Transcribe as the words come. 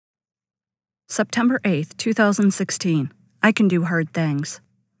September 8th, 2016. I can do hard things.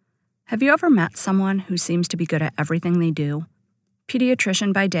 Have you ever met someone who seems to be good at everything they do?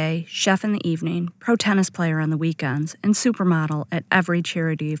 Pediatrician by day, chef in the evening, pro tennis player on the weekends, and supermodel at every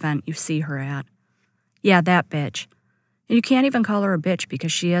charity event you see her at. Yeah, that bitch. And you can't even call her a bitch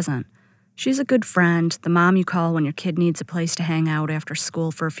because she isn't. She's a good friend, the mom you call when your kid needs a place to hang out after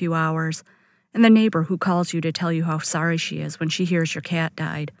school for a few hours, and the neighbor who calls you to tell you how sorry she is when she hears your cat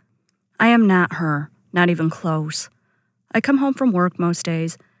died. I am not her, not even close. I come home from work most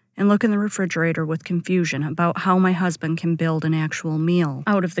days and look in the refrigerator with confusion about how my husband can build an actual meal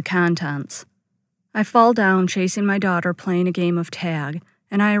out of the contents. I fall down chasing my daughter playing a game of tag,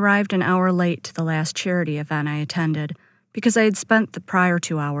 and I arrived an hour late to the last charity event I attended because I had spent the prior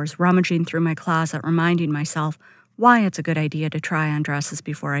 2 hours rummaging through my closet reminding myself why it's a good idea to try on dresses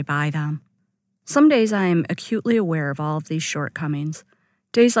before I buy them. Some days I am acutely aware of all of these shortcomings.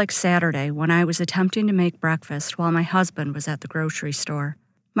 Days like Saturday, when I was attempting to make breakfast while my husband was at the grocery store.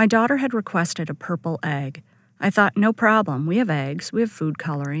 My daughter had requested a purple egg. I thought, no problem, we have eggs, we have food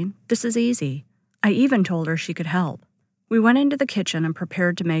coloring, this is easy. I even told her she could help. We went into the kitchen and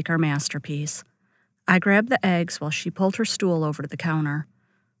prepared to make our masterpiece. I grabbed the eggs while she pulled her stool over to the counter.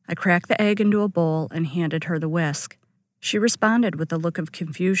 I cracked the egg into a bowl and handed her the whisk. She responded with a look of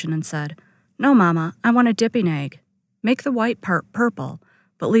confusion and said, "No, Mama, I want a dipping egg. Make the white part purple,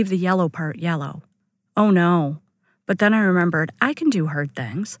 but leave the yellow part yellow." Oh no. But then I remembered I can do hard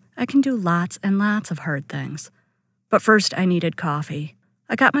things. I can do lots and lots of hard things. But first I needed coffee.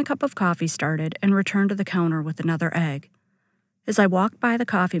 I got my cup of coffee started and returned to the counter with another egg. As I walked by the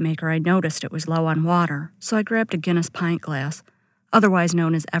coffee maker, I noticed it was low on water, so I grabbed a Guinness pint glass, otherwise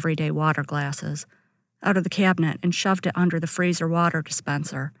known as everyday water glasses, out of the cabinet and shoved it under the freezer water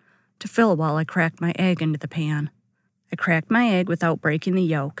dispenser to fill while I cracked my egg into the pan. I cracked my egg without breaking the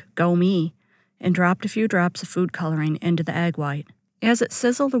yolk, go me, and dropped a few drops of food coloring into the egg white. As it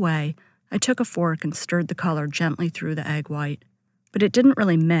sizzled away, I took a fork and stirred the color gently through the egg white. But it didn't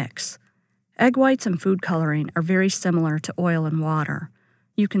really mix. Egg whites and food coloring are very similar to oil and water.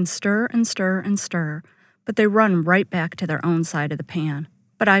 You can stir and stir and stir, but they run right back to their own side of the pan.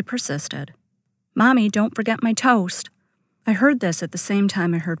 But I persisted. "Mommy, don't forget my toast." I heard this at the same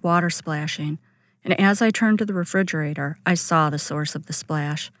time I heard water splashing, and as I turned to the refrigerator, I saw the source of the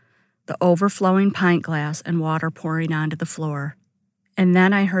splash, the overflowing pint glass and water pouring onto the floor. And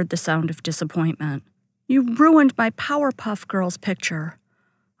then I heard the sound of disappointment. "You ruined my Powerpuff Girls picture."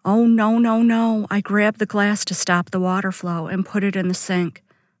 Oh, no, no, no. I grabbed the glass to stop the water flow and put it in the sink,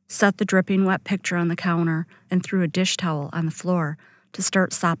 set the dripping wet picture on the counter, and threw a dish towel on the floor to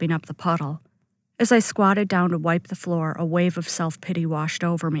start sopping up the puddle. As I squatted down to wipe the floor, a wave of self-pity washed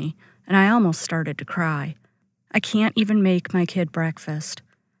over me, and I almost started to cry. I can't even make my kid breakfast.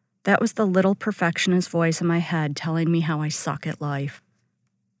 That was the little perfectionist voice in my head telling me how I suck at life.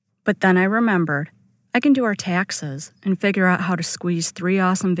 But then I remembered, I can do our taxes and figure out how to squeeze 3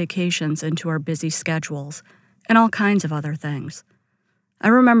 awesome vacations into our busy schedules, and all kinds of other things. I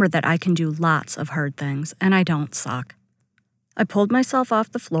remembered that I can do lots of hard things, and I don't suck. I pulled myself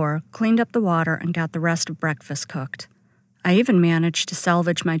off the floor, cleaned up the water, and got the rest of breakfast cooked. I even managed to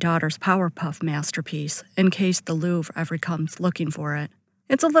salvage my daughter's Powerpuff masterpiece in case the Louvre ever comes looking for it.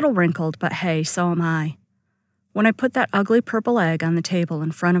 It's a little wrinkled, but hey, so am I. When I put that ugly purple egg on the table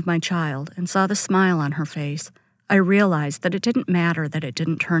in front of my child and saw the smile on her face, I realized that it didn't matter that it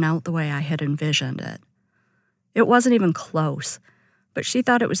didn't turn out the way I had envisioned it. It wasn't even close, but she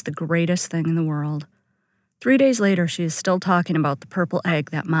thought it was the greatest thing in the world. 3 days later, she is still talking about the purple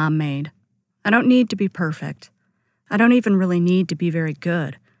egg that Mom made. I don't need to be perfect. I don't even really need to be very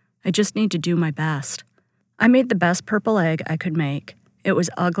good. I just need to do my best. I made the best purple egg I could make. It was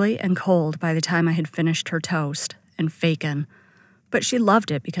ugly and cold by the time I had finished her toast, and fakin', but she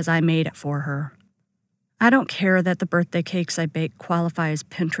loved it because I made it for her. I don't care that the birthday cakes I bake qualify as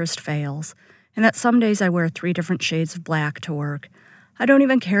Pinterest fails, and that some days I wear 3 different shades of black to work. I don't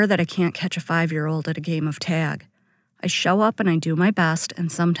even care that I can't catch a 5-year-old at a game of tag. I show up and I do my best,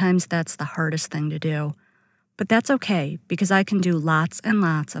 and sometimes that's the hardest thing to do. But that's okay, because I can do lots and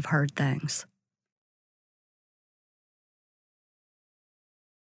lots of hard things.